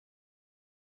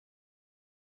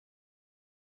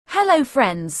Hello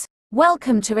friends,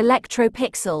 welcome to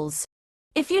ElectroPixels.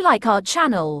 If you like our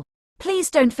channel,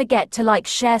 please don't forget to like,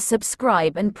 share,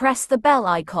 subscribe and press the bell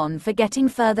icon for getting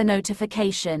further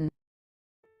notification.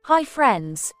 Hi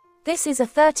friends, this is a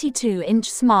 32-inch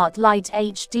Smart Light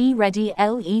HD Ready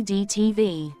LED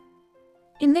TV.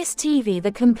 In this TV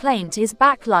the complaint is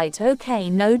backlight okay,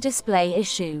 no display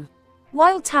issue.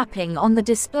 While tapping on the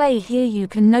display here you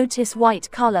can notice white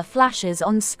color flashes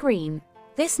on screen.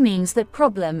 This means that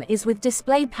problem is with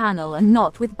display panel and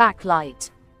not with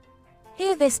backlight.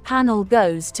 Here this panel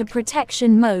goes to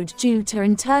protection mode due to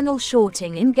internal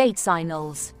shorting in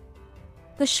Gatesignals.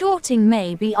 The shorting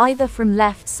may be either from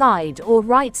left side or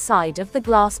right side of the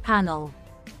glass panel.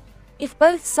 If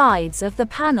both sides of the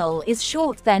panel is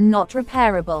short then not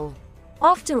repairable.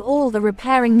 After all, the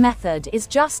repairing method is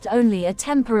just only a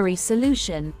temporary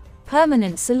solution.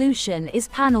 Permanent solution is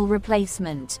panel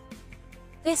replacement.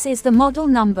 This is the model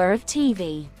number of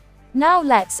TV. Now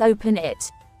let's open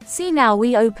it. See, now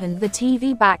we opened the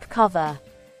TV back cover.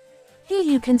 Here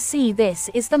you can see this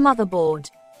is the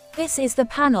motherboard. This is the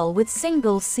panel with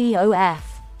single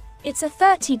COF. It's a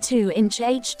 32-inch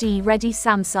HD ready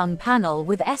Samsung panel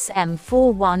with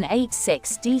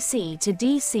SM4186 Dc to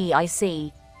DC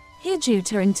IC. Here due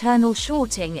to internal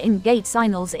shorting in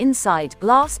Gatesignals inside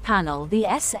glass panel, the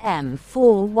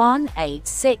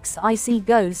SM4186 IC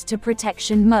goes to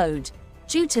protection mode.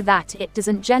 Due to that it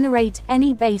doesn't generate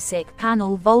any basic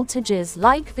panel voltages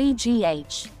like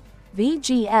VGH,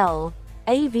 VGL,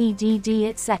 avdd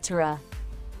etc.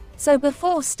 So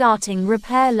before starting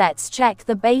repair let's check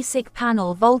the basic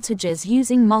panel voltages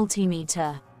using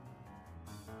multimeter.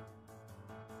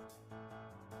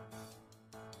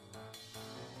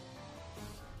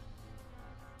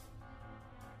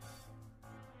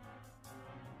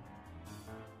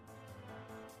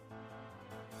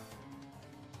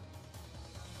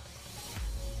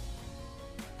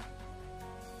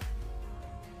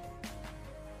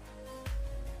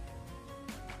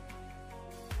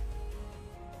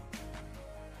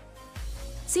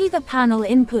 See, the panel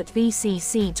input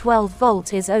VCC 12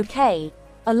 volt is okay.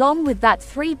 Along with that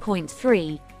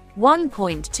 3.3,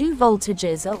 1.2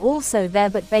 voltages are also there,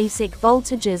 but basic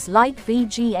voltages like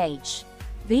VGH,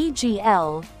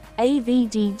 VGL,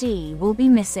 avdd will be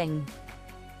missing.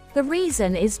 The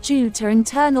reason is due to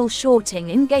internal shorting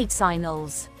in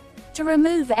Gatesignals. To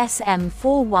remove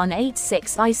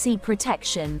SM4186 IC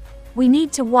protection, we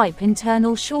need to wipe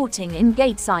internal shorting in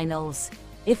Gatesignals.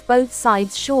 If both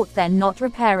sides short then not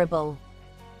repairable.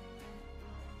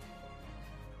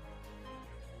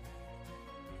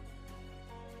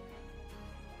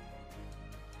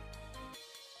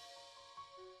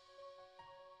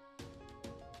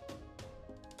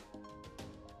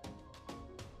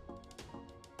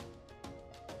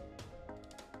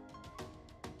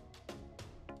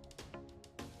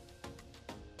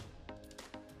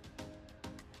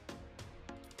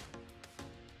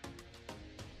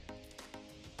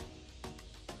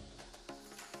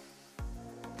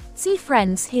 See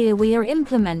friends, here we are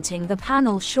implementing the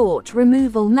panel short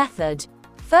removal method.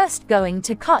 First going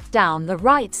to cut down the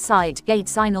right side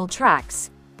Gatesignal tracks.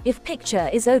 If picture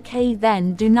is okay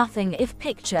then do nothing, if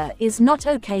picture is not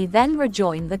okay then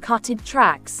rejoin the cutted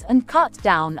tracks and cut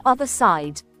down other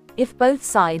side. If both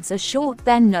sides are short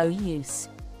then no use.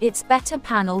 It's better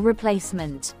panel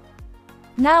replacement.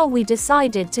 Now we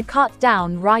decided to cut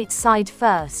down right side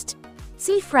first.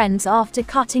 See friends, after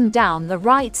cutting down the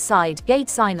right side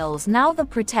Gatesignals now the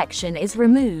protection is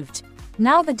removed.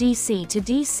 Now the DC to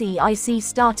DC IC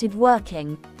started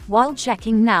working. While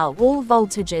checking now all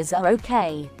voltages are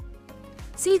okay.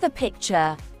 See the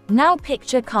picture. Now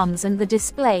picture comes and the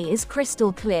display is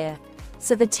crystal clear.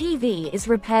 So the TV is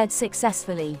repaired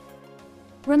successfully.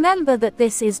 Remember that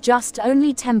this is just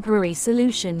only temporary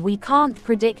solution. We can't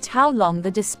predict how long the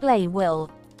display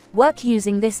will work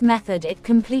using this method, it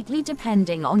completely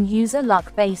depending on user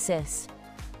luck basis.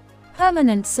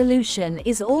 Permanent solution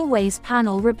is always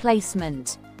panel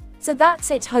replacement. So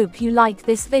that's it, hope you like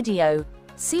this video.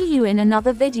 See you in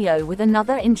another video with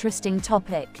another interesting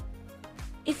topic.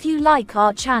 If you like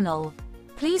our channel,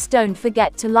 please don't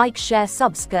forget to like, share,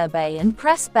 subscribe and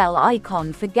press bell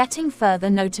icon for getting further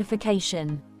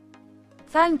notification.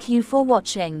 Thank you for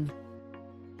watching.